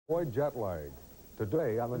Avoid jet lag.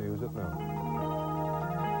 Today on the news at noon.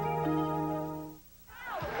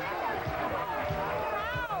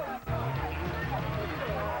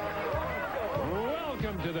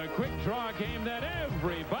 Welcome to the quick draw game that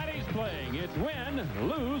everybody's playing. It's win,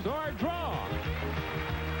 lose, or draw.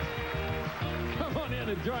 Come on in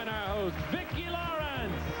and join our host, Vicki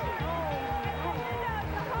Lawrence.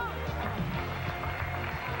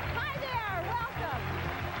 Hi there, welcome.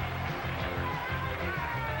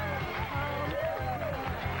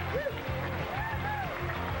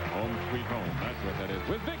 Home sweet home, that's what that is.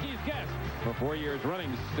 With Vicki's guest, for 4 years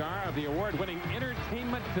running star of the award-winning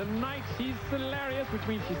Entertainment Tonight. She's hilarious, which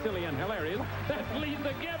means she's silly and hilarious. That's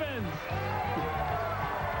Leeza Gibbons.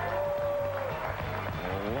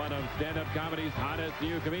 One of stand-up comedy's hottest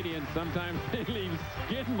new comedians. Sometimes they leave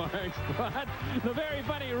skid marks, but the very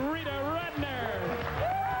funny Rita Rudner.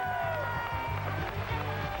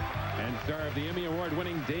 And star of the Emmy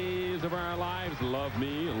Award-winning Days of Our Lives, Love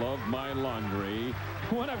Me, Love My Laundry.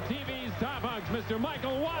 One of TV's top hunks, Mr.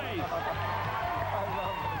 Michael Weiss.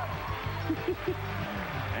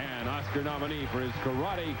 An Oscar nominee for his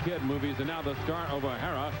Karate Kid movies, and now the star of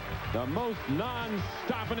O'Hara, the most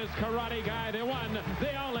non-stoppin'est karate guy, the one,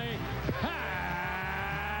 the only,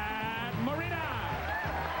 Morita.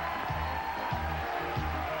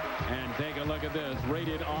 And take a look at this,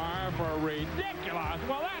 rated R for ridiculous.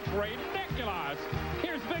 Well, that's ridiculous.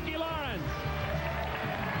 Here's Vicki Lawrence.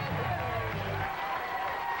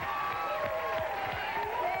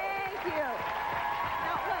 Thank you.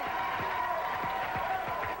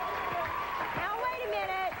 Now wait a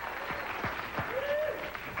minute.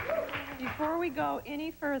 Before we go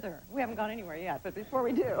any further, we haven't gone anywhere yet, but before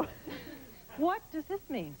we do, what does this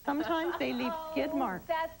mean? Sometimes they leave skid marks.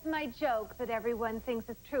 That's my joke that everyone thinks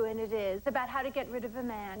is true, and it is, about how to get rid of a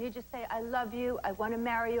man. You just say, I love you, I want to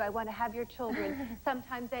marry you, I want to have your children.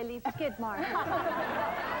 Sometimes they leave skid marks.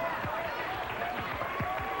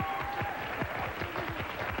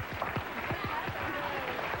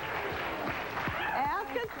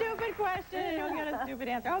 Ask a stupid question and you'll get a stupid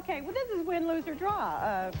answer. Okay, well, this is win, lose, or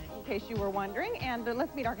draw, in case you were wondering. And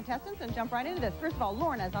let's meet our contestants and jump right into this. First of all,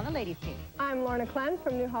 Lorna is on the ladies' team. I'm Lorna Clem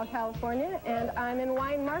from Newhall, California, and I'm in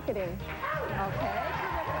wine marketing. Okay.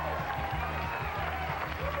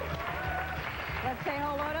 Let's say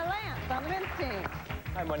hello to Lance on the men's team.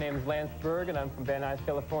 Hi, my name is Lance Berg, and I'm from Van Nuys,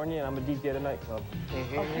 California, and I'm a DJ at a nightclub. Okay,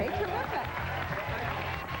 terrific.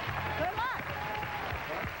 Good luck.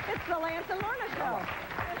 It's the Lance and Lorna show.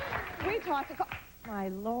 We tossed a My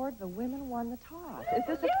Lord, the women won the toss. Is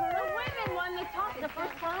this a The women won the toss the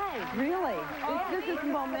first time. Really? This is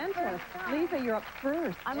momentous. Leeza, you're up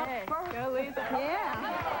first. I'm up first. Go, Leeza. Yeah.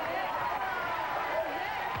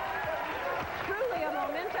 Truly a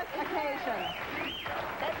momentous occasion.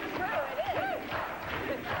 That's true, it is.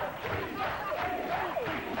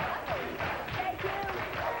 Thank you.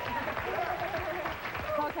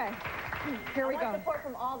 Okay, here we I go. want support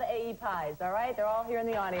from all the AE pies, all right? They're all here in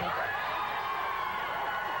the audience.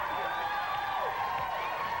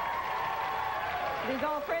 These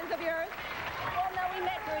all friends of yours? Well, no, we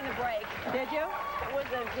met during the break. Did you? It was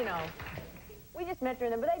a, you know, we just met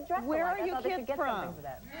during the, but they dressed Where alike. are you I thought they kids should get from? something for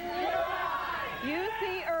that.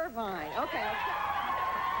 UC Irvine. Okay.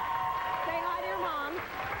 Say hi to your mom.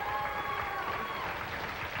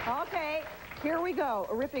 Okay, here we go.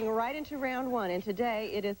 Ripping right into round one. And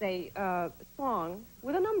today it is a song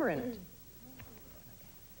with a number in it.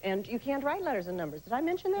 And you can't write letters and numbers. Did I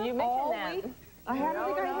mention that? You mentioned that. I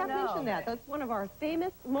don't think I have mentioned that. That's one of our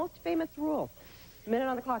most famous rules. Minute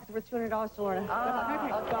on the clock is worth $200 to Lorna.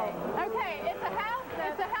 Okay, it's a house,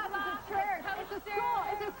 it's a church, it's a school,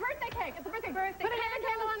 it's a birthday cake, it's a birthday cake. Put a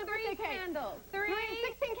candle on the birthday cake. Candles.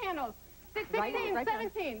 16 candles. 16, Right,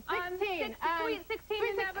 17, 16. Sweet 16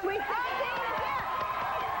 is that. Sweet 16 is here.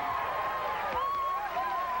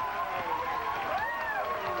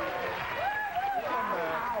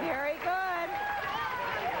 Very good.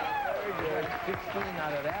 Very good. 16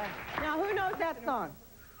 out of that. Now, who knows that song?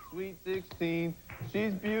 Sweet 16,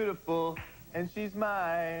 she's beautiful, and she's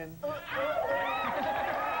mine. Oh,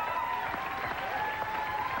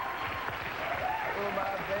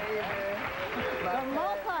 my baby. The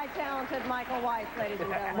multi-talented Michael Weiss, ladies and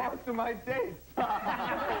gentlemen. Most of my dates.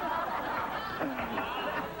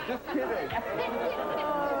 Just kidding.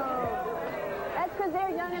 That's because they're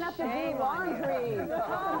young enough to do laundry.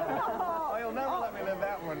 Oh, you'll never let me live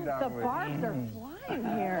that one down The with barbs are flying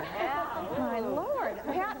here. My Lord.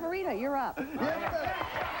 Pat Morita, you're up. Wham.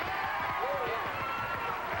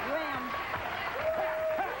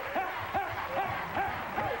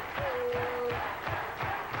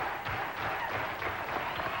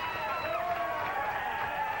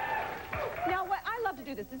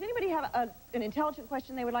 do this. Does anybody have an intelligent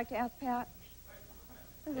question they would like to ask Pat?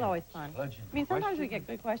 This is always fun. I mean, sometimes we get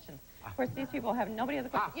good questions. Of course, these people have nobody other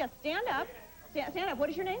questions. Yes, stand up. Stand up. What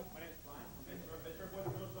is your name?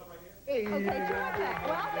 Hey. Okay, terrific.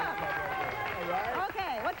 Welcome.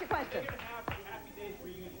 Okay, what's your question?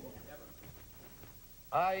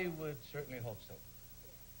 I would certainly hope so.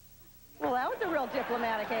 Well, that was a real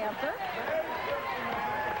diplomatic answer.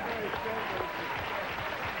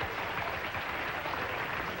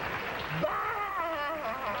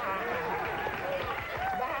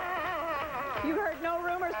 You heard no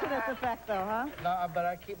rumors to this effect, though, huh? No, but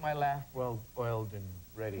I keep my laugh well oiled and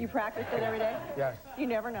ready. You practice it every day? Yes. You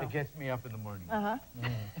never know. It gets me up in the morning. Uh-huh.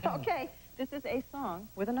 Okay, this is a song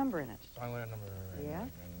with a number in it. Song with a number. Yeah.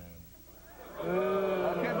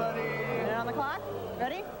 Okay, buddy. And on the clock.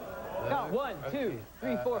 Ready? Go. 1, 2,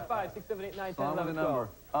 3, 4, 5, 6, 7, 8, 9, 10, 11, 12.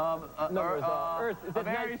 Numbers. Earth. Is A it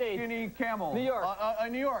very United States? skinny camel. New York.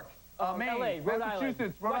 New York. Maine, LA, Rhode Massachusetts,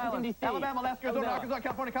 Island, Rhode Island, Washington, D.C., Alabama, Alaska, Arizona, Alabama. Arkansas,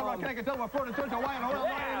 California, Colorado, Connecticut, Delaware, Florida, Georgia, Hawaii,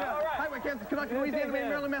 Hawaii, Highway, Kansas, Kentucky, Louisiana, Maine,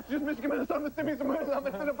 Maryland, Massachusetts, Michigan, Minnesota, Mississippi,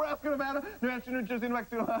 Samoa, Nebraska, Nevada, New Hampshire, New Jersey, New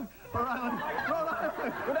Mexico, Rhode Island,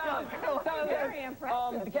 Very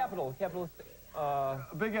impressive. The capital. Big Apple,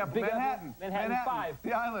 Big Apple, Manhattan, Manhattan, 5.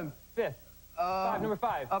 the island, 5th. 5, number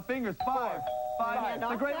 5. Fingers, 5,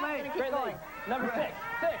 the Great Lakes, Great Lakes. Number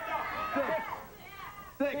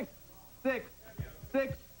 6.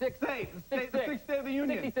 6, the sixth state of the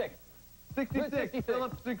union. 66.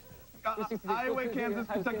 Philip, Iowa, Kansas,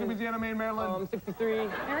 Kentucky, Louisiana, Maine, Maryland. 63.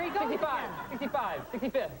 There you go. 65.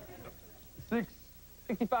 65.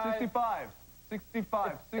 65.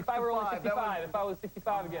 65. If I were only 65, if I was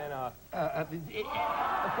 65 again, Route 66.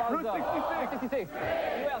 66. Who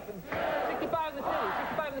else? 65 in the city,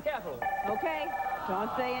 65 in the capital. Okay, don't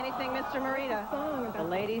say anything, Mr. Morita. The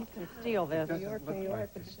ladies can steal this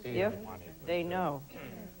if they know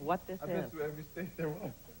what this I've been is. through every state there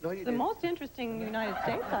was. It's the most interesting United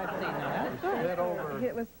States I've seen. That's good.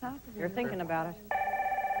 It was south of You're thinking about it.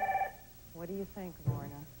 What do you think,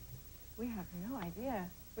 Lorna? We have no idea.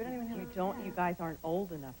 We don't even have You guys aren't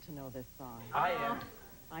old enough to know this song. I am.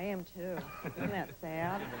 I am too. Isn't that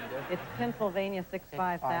sad? It's Pennsylvania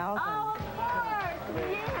 65000. Oh, of course!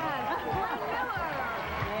 Yes!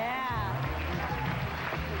 Yeah.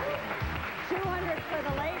 200 for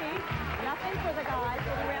the ladies, nothing for the guys.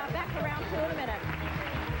 We'll be back to round 2 in a minute.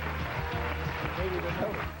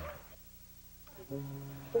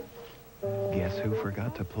 Guess who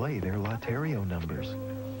forgot to play their Lotterio numbers?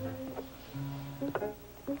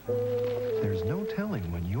 There's no telling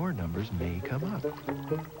when your numbers may come up.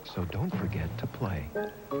 So don't forget to play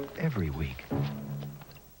every week.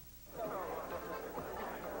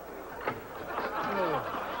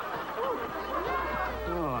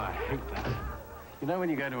 Oh, I hate that. You know when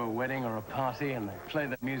you go to a wedding or a party and they play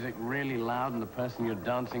the music really loud and the person you're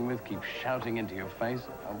dancing with keeps shouting into your face?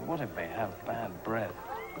 And what if they have bad breath?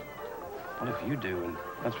 What if you do and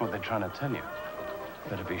that's what they're trying to tell you?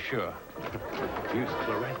 Better be sure. Use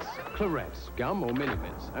Clarettes. Clarettes, gum or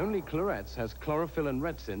mini-mints. Only Clarettes has chlorophyll and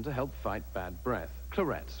retsin to help fight bad breath.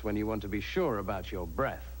 Clarettes, when you want to be sure about your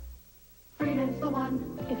breath. Freedent's the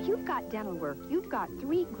one. If you've got dental work, you've got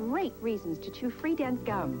 3 great reasons to chew Freedent's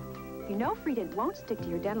gum. You know Freedent won't stick to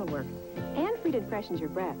your dental work, and Freedent freshens your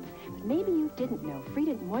breath. But maybe you didn't know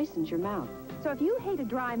Freedent moistens your mouth. So if you hate a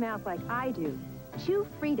dry mouth like I do, chew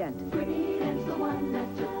Freedent. Freedent's the one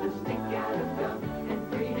that took the stick out of gum, and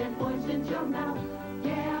Freedent moistens your mouth.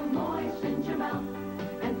 Yeah, moistens your mouth,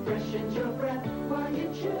 and freshens your breath while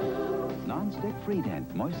you chew. Non-stick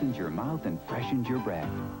Freedent moistens your mouth and freshens your breath.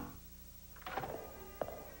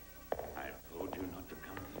 I've told you not to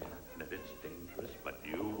come here, that it's dangerous, but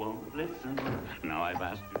you won't listen. Now I've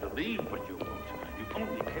asked you to leave, but you won't. You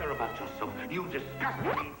only care about yourself. You disgust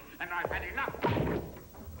me, and I've had enough.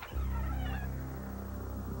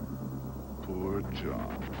 Poor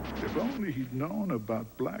John. If only he'd known about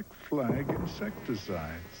Black Flag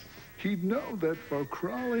insecticides. He'd know that for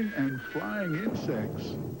crawling and flying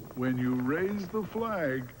insects, when you raise the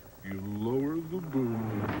flag, you lower the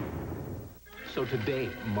boom. So today,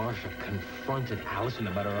 Marcia confronted Allison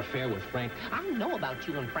about her affair with Frank. I know about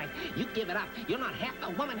you and Frank. You give it up. You're not half the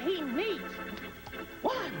woman he needs.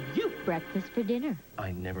 What are you? Breakfast for dinner.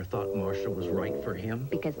 I never thought Marcia was right for him.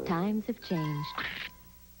 Because times have changed.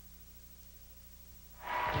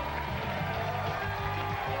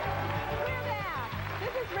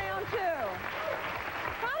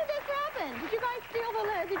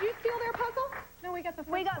 Did you steal their puzzle? No, we got the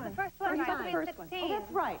first one. We got the first one. First one. Oh,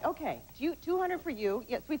 that's right. Okay. 200 for you.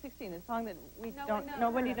 Yeah, Sweet 16, the song that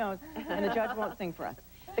nobody knows, and the judge won't sing for us.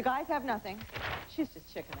 The guys have nothing. She's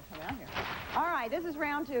just chicken to come out here. All right, this is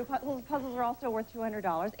round two. Puzzles are all still worth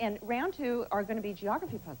 $200. And round two are going to be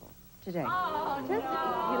geography puzzles today. Oh, no.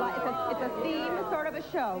 It's a theme, sort of a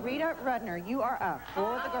show. Rita Rudner, you are up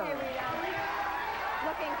for the girls.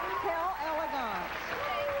 Looking still elegant.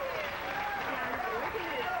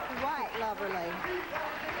 Quite lovely.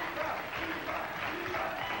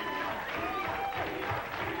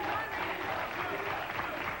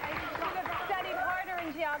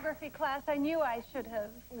 Geography class. I knew I should have.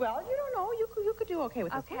 Well, you don't know. You could do okay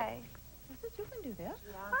with this. Okay. You can do this.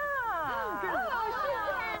 Ah. She's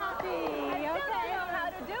happy. I still don't know how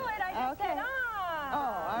to do it. I just said, ah. Oh,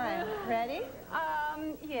 all right. Ready?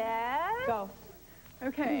 Yes. Go.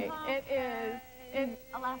 Okay. It is.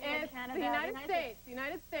 Alaska, It's Canada, the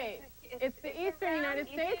United States. It's the eastern United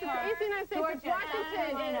States. It's the eastern United States. It's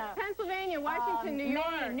Washington. It's Pennsylvania, Washington, New York.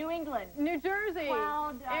 Maine, New England. New Jersey.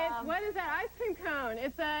 Cloud, It's, what is that ice cream cone?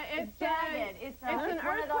 It's jagged. It's an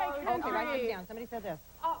earthquake country. Okay, write this down. Somebody said this.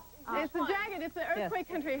 It's a jagged. It's an earthquake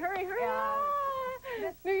country. Hurry, hurry.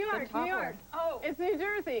 New York, New York. Oh. It's New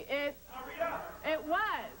Jersey. It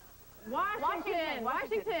was. Washington.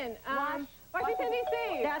 Washington,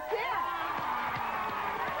 D.C. That's it.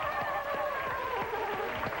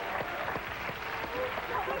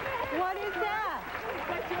 What is that?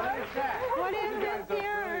 That's yours? What is this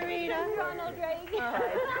here, Rita? Ronald Reagan. All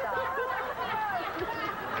right, stop.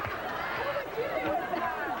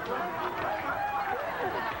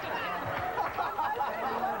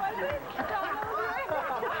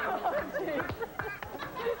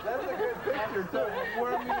 That's a good picture, too.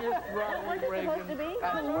 Wormiest Ronald Reagan. Supposed to be?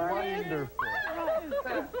 That's wonderful.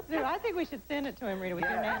 Dude, I think we should send it to him, Rita, with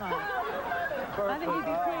your name on it. I think he'd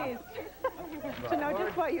be pleased to know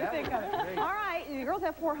just what you think of it. All right, the girls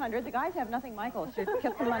have 400. The guys have nothing. Michael should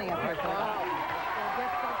get some money up here.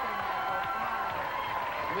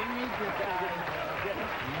 We need you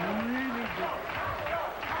guys.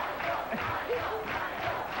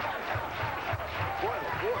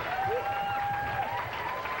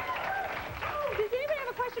 Does anybody have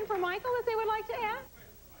a question for Michael that they would like to ask?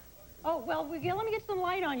 Oh, well, let me get some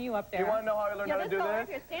light on you up there. You want to know how I learned how to do let's go this? up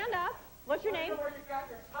here. Stand up. What's your name? Wait a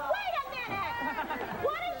minute!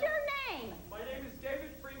 What is your name? My name is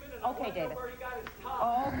David Freeman, and Okay, David. where he got his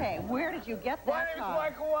top. Okay, where did you get My that name's top?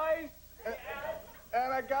 Michael Weiss.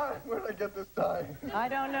 And I got it. Where did I get this tie? I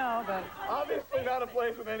don't know, but... Obviously not a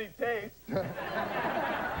place with any taste.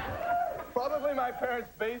 Probably my parents'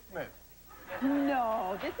 basement.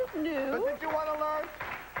 No, this is new. But did you want to learn?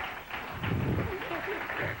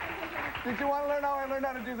 Did you want to learn how I learned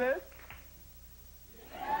how to do this?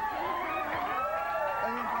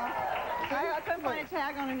 I couldn't find a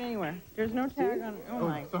tag on it anywhere. There's no tag on it. Oh,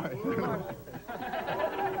 my. Sorry.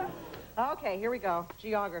 Okay, here we go.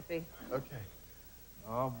 Geography. Okay.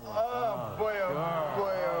 Oh, boy. Oh, boy, oh,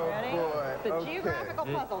 boy, oh, Ready? boy. It's a geographical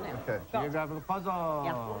puzzle now. Okay. Geographical puzzle.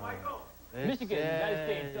 Yeah. Michigan, United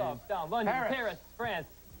States, down, London, Paris, France.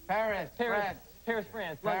 France.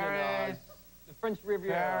 France, London, Paris. the French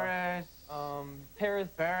Riviera. Paris.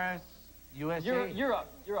 Paris. USA.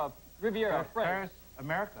 Europe, Riviera, France. Paris.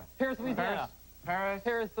 America. Paris, Louisiana. Paris.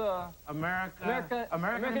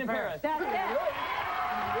 America in Paris. That's it.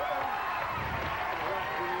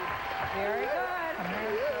 Very good.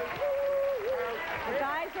 The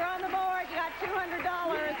guys are on the board. You got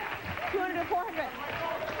 $200. 200 to 400.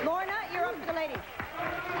 Lorna, you're up to the ladies.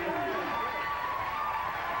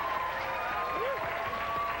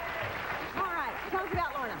 All right, tell us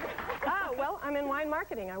about Lorna. Well, I'm in wine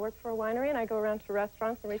marketing. I work for a winery, and I go around to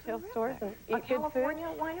restaurants and retail stores and eat good food. California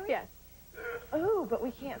winery? Yes. Oh, but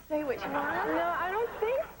we can't say which one. No, I don't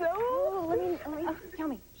think so. Oh, let me tell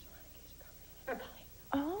me.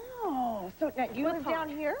 Oh, so now you live down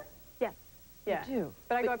here? Yes. Yeah. You do?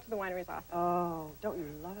 But I go up to the wineries often. Oh, don't you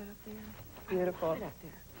love it up there? Beautiful. Right up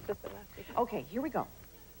there. Just the last weekend. Okay, here we go.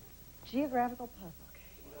 Geographical puzzle. Okay.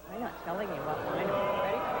 I'm not telling you what line. Ready?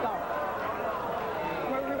 Go.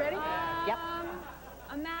 Are we ready? Yep.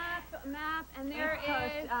 A map, and there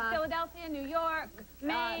is Philadelphia, New York,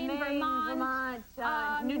 Maine, Vermont,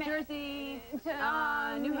 New Jersey,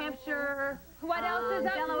 New Hampshire. What else is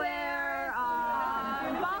up Delaware,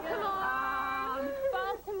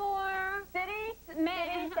 Baltimore. City?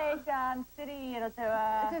 Maine. City, It's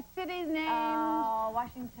a city's name.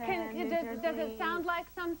 Washington, Does it sound like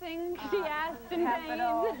something she asked in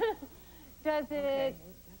capital. vain? Does it?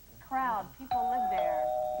 Crowd. People live there.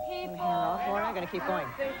 Hand off, Lorna. I'm going to keep going.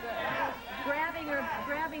 Grabbing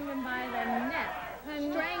them by the neck.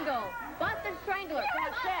 Strangle. What's the strangler?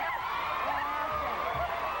 That's it.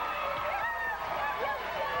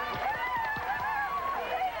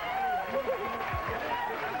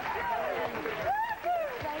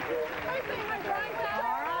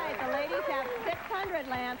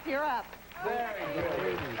 Lance, you're up. Very good.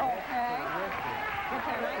 Okay. Okay,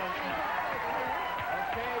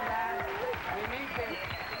 Matt. We need this.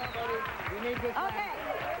 We need this. Okay.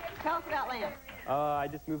 Tell us about Lance. I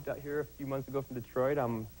just moved out here a few months ago from Detroit.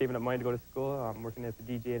 I'm saving up money to go to school. I'm working as a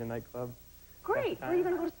DJ in a nightclub. Great. Where are you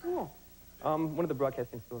going to go to school? One of the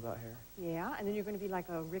broadcasting schools out here. Yeah, and then you're going to be like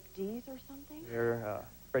a Rick Dees or something? They're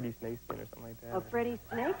Freddie Snakeskin or something like that. A Freddie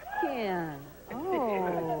Snakeskin.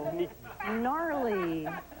 Oh, gnarly.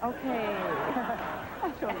 Okay.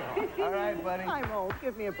 I don't know. All right, buddy. I'm old.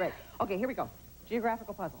 Give me a break. Okay, here we go.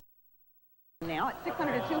 Geographical puzzle. Now it's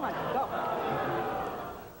 600 to 200. Go.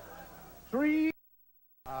 Trees.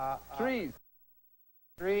 Trees.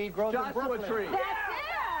 Tree grows in Joshua Brooklyn. tree. That's it.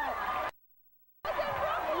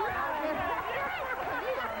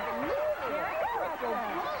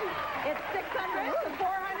 It's 600 to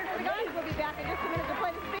 400 for the guys. We'll be back in just a minute to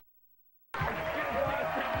play the speed.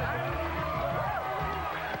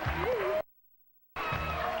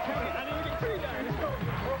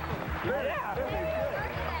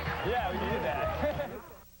 Yeah, we needed that.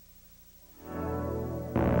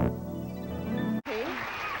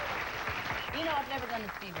 You know, I've never done the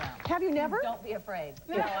speed round. Have you never? Don't be afraid.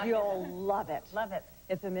 You'll love it. Love it.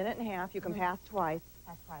 It's a minute and a half. You can pass twice.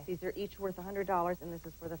 Pass twice. These are each worth $100, and this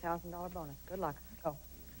is for the $1,000 bonus. Good luck. Go.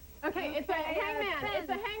 Okay, it's a hangman. It's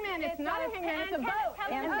a hangman. It's not a hangman. It's a boat.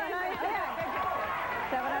 And $700.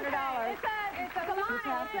 It's a line.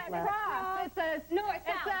 It's a cross. It's a north.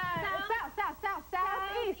 It's a south,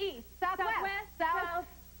 east, southwest,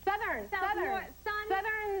 southern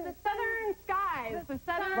skies. The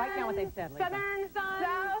southern. Write down what they've said, Lisa. Southern,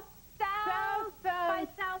 south, by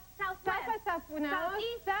south, no, south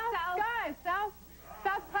skies,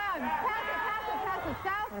 south clouds. Pass it,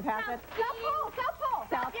 south. Want to pass it? South pole.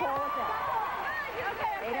 South Pole is it.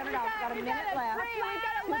 Okay. $800. Got a minute left. We've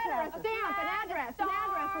got a letter, a stamp, an address, a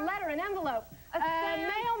letter, an envelope.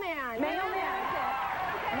 Mailman. $900.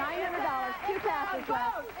 Two passes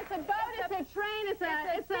left. It's a boat. It's a train. It's a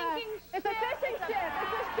fishing ship. It's a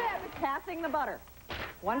ship. Passing the butter.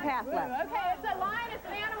 One pass left. Okay, it's a lion. It's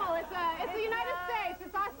an animal. It's the United States.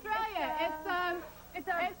 It's Australia.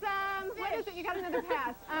 What is it? You got another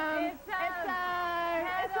pass.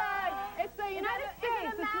 It's the United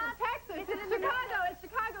States. It's Texas. It's Chicago. It's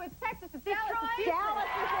Chicago. It's Texas. It's Dallas. Dallas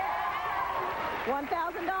is it. $1,000.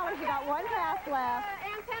 You got one pass left.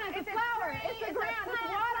 Antennas. It's flower. It's the ground. It's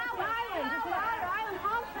water. It's island. It's water. Island.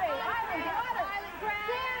 Palm tree. Island. Water.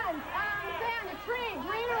 Sand. Sand. A tree.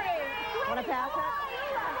 Greenery. Want to pass it?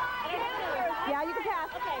 Yeah, you can pass.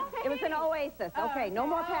 Okay. It was an oasis. Okay, no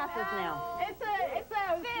more passes now. It's a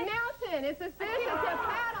mountain. It's a fish. It's a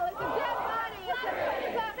paddle. It's a dead body. It's a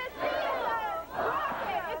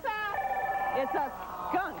rocket. It's a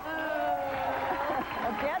skunk.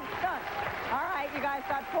 A dead skunk. All right, you guys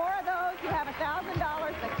got 4 of those. You have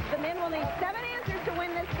 $1,000. The men will need 7 answers to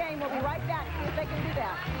win this game. We'll be right back to see if they can do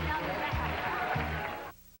that.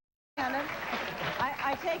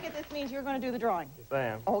 I take it this means you're going to do the drawing. Yes, I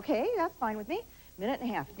am. Okay, that's fine with me. Minute and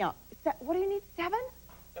a half. Now, what do you need, 7?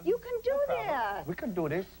 You can do this. We can do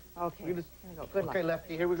this. Okay. We just... Here we go. Good luck. Okay,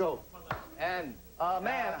 Lefty, here we go. And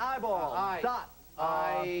Man, eyeball, eye. dot,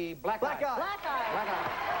 black eye. Black eye.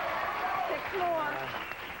 6 more.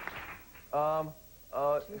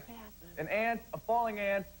 2 passes. an ant, a falling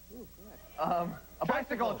ant. Ooh, good. A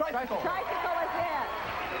bicycle, tricycle. Tricycle is it.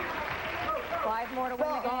 5 more to win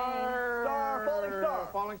the game. Star, falling star.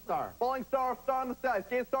 Falling star. Falling star, star in the sky.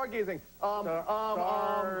 Stargazing.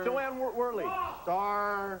 Joanne Worley.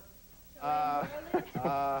 Star.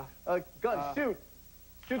 Gun, shoot.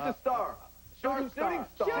 Shoot the star. Shooting star.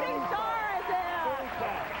 Shooting star is it.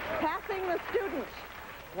 Passing the student.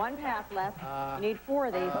 1 pass left. You need 4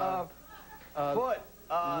 of these. Foot.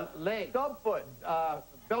 Leg. Subfoot.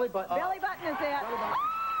 Belly button. Belly button is it. Oh,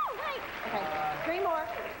 wait. Okay, 3 more.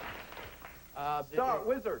 Star,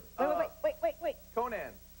 wizard. Wait.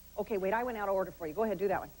 Conan. Okay, wait, I went out of order for you. Go ahead, do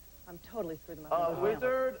that one. I'm totally screwed them up.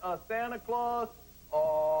 Wizard, Santa Claus,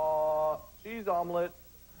 cheese omelet.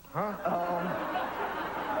 Huh?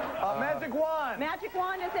 Magic wand. Magic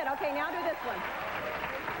wand is it. Okay, now do this one.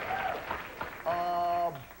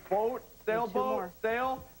 Boat, sailboat,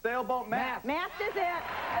 sailboat, mast. Mast is it.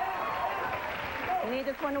 You need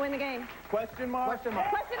this one to win the game. Question mark. Question mark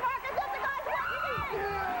is it, the guys.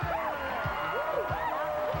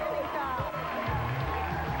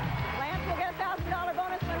 Lance will get a $1,000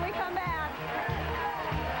 bonus when we come back.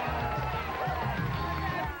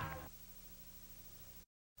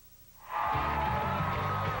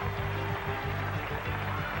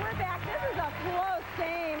 We're back. This is a close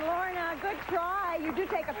game. Lorna, good try. You do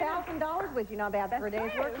take $1,000 with you. Not bad for a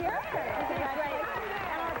day's work here.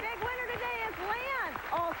 Congratulations.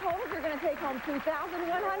 total, you're going to take home $2,100.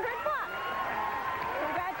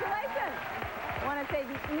 Congratulations. I want to say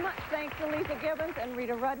much thanks to Leeza Gibbons and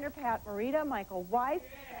Rita Rudner, Pat Morita, Michael Weiss,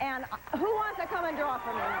 and who wants to come and draw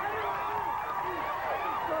for me?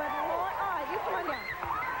 Good Lord. All right, you come on down.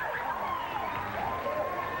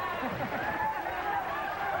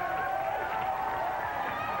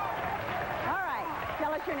 All right,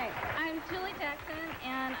 tell us your name. I'm Julie Jackson,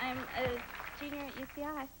 and I'm a junior at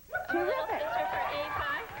UCI. Terrific. For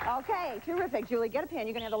A5. Okay, terrific. Julie, get a pen.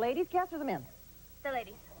 You're going to have the ladies guess or the men? The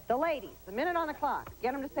ladies. The ladies. The minute on the clock.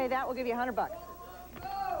 Get them to say that. We'll give you $100.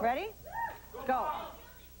 Ready? Go.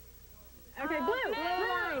 Okay, blue.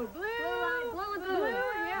 Blue. Blue.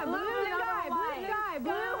 Yeah, blue sky. Blue sky.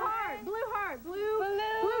 Blue heart. Blue heart. Blue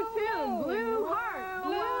tube. Blue heart.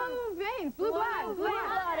 Blue veins. Blue blood. Blue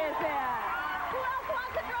blood is it. Who else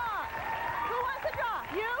wants to draw? Who wants to draw?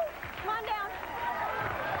 You? Come on down.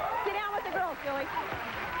 Get down with the girls, Julie.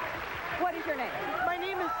 What is your name? My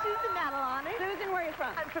name is Susan Matalani. Susan, where are you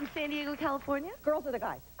from? I'm from San Diego, California. Girls or the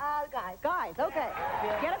guys? Guys. Guys, okay.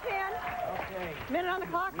 Yeah. Get a pen. Okay. Minute on the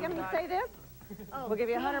clock. Get them to say this. Oh. We'll give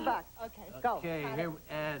you $100. Okay. Go. Okay, here,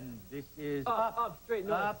 and this is... Up, straight,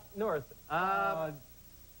 north. North. Up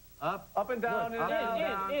and down, north,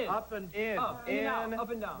 in, up and in. Up and down. Up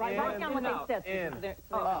and down. Right, write down what they said. In,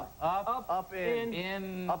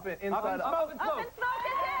 up, in, inside, up and smoke. Up and smoke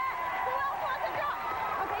is it. Who else wants to draw?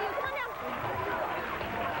 Okay, you come on down.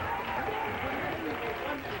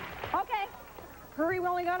 Okay. Hurry, we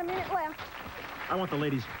only got a minute left. I want the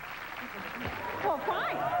ladies. Well,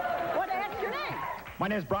 fine. What the heck's your name? My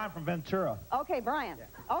name's Brian from Ventura. Okay, Brian.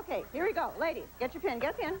 Okay, here we go. Ladies, get your pen.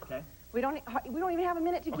 Get a pen. Okay. We don't even have a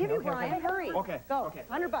minute to give you, Brian. Hurry. Okay. Go. Okay.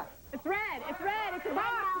 $100. It's red. It's red. It's a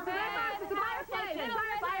box. It's a red box. It's a fireplace. It's a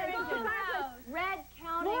fireplace. It's a fireplace. Red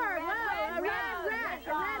counting. More. Red A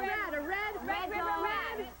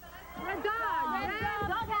red dog.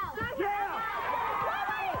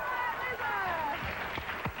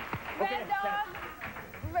 Red doghouse.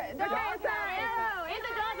 Red dog. The arrow. In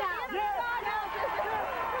the doghouse.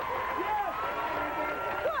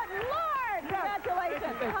 Good Lord!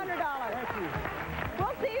 Congratulations. $100. Thank you.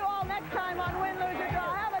 We'll see you all next time on Win, Lose, or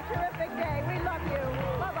Draw. Have a terrific day. We love you.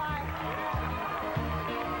 Bye-bye.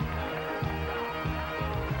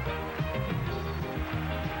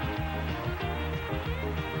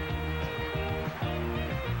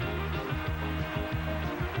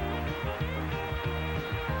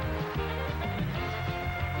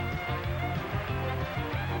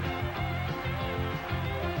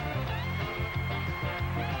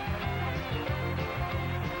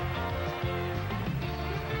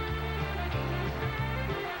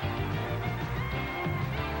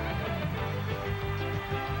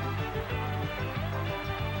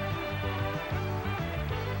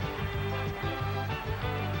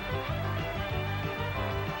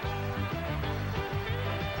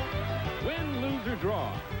 Win, Lose, or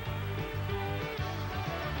Draw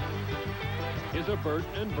is a Bert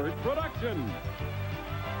and Bert production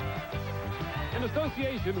in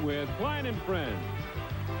association with Klein & Friends.